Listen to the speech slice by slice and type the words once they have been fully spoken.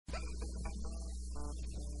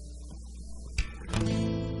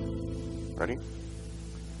Ready?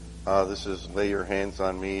 This is Lay Your Hands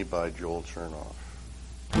on Me by Joel Chernoff.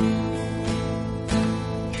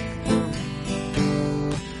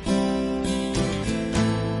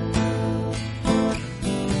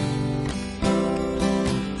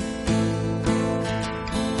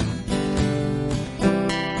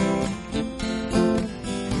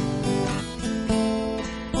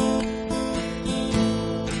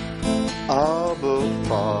 Abba,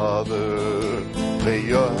 Father, lay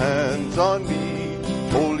your hands on me.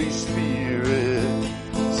 Holy Spirit,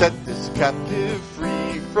 set this captive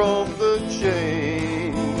free from the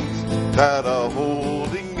chains that are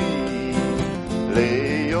holding me.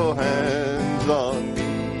 Lay your hands on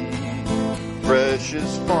me.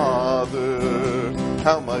 Precious Father,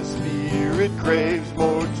 how my spirit craves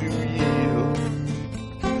more to yield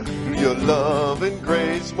to your love and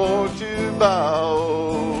grace, more to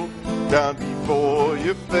bow down before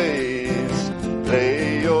your face.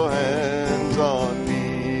 Lay your hands on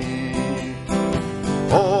me.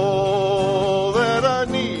 All that I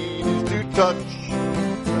need is to touch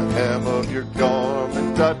the hem of your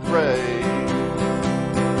garment, I pray.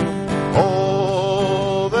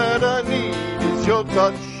 All that I need is your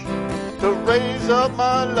touch to raise up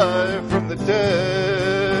my life from the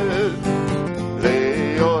dead.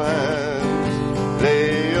 Lay your hands,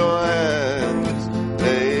 lay your hands,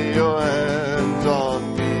 lay your hands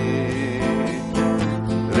on me.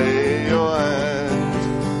 Lay your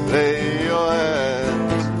hands, lay your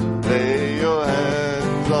hands, lay your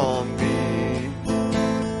hands on me.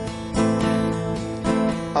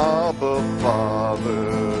 Abba,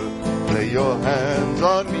 Father, lay your hands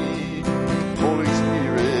on me. Holy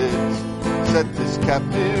Spirit, set this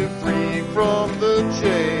captive free from the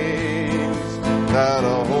chains that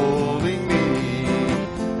are holding me.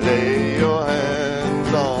 Lay your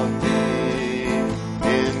hands on me.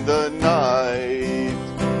 In the night,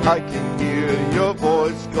 I can hear your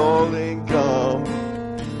voice calling, come.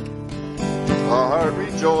 My heart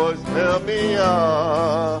rejoice, help me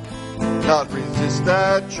not resist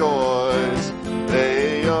that choice.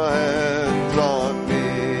 Lay your hands on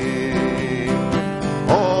me.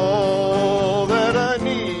 All that I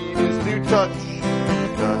need is to touch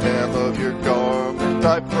the hem of your garment,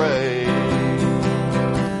 I pray.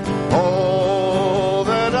 All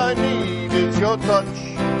that I need is your touch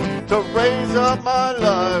to raise up my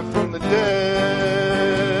life from the dead.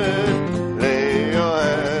 Lay your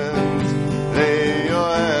hands, lay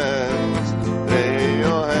your hands, lay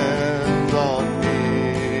your hands on me.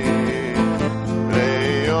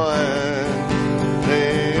 Lay your hands,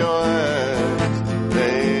 lay your hands,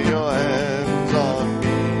 lay your hands on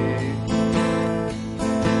me.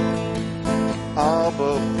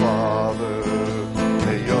 Abba, Father,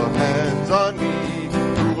 lay your hands on me.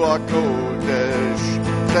 Ruach Kodesh,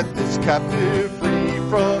 set this captive free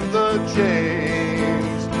from the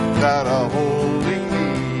chains that are holding me.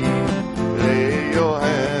 Lay your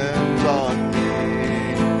hands on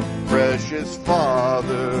me. Precious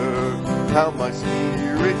Father, how my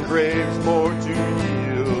spirit craves more to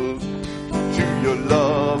yield to your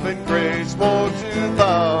love and grace, more to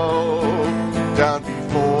bow down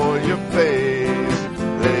before your face.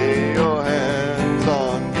 Lay your hands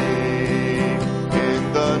on me.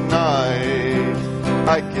 In the night,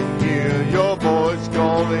 I can hear your voice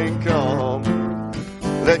calling, come.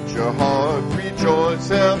 Let your heart rejoice,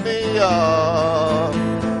 help me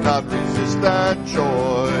not resist that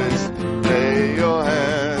choice. Lay your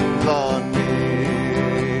hands on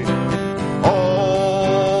me.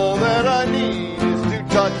 All that I need is to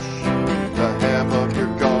touch the hem of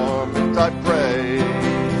your garment, I pray.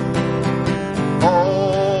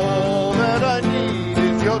 All that I need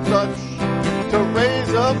is your touch to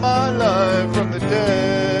raise up my life from the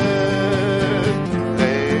dead.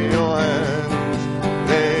 Lay your hands,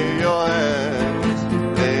 lay your hands,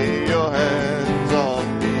 lay your hands on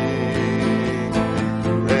me.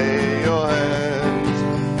 Lay your hands,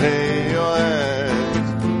 lay your hands,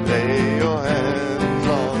 lay your hands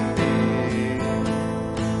on me.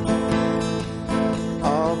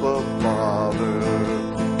 Abba, Father,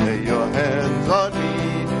 lay your hands on me.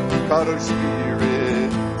 Kadosh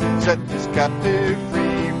Spirit, set this captive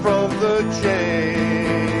free from the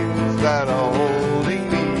chains that are holding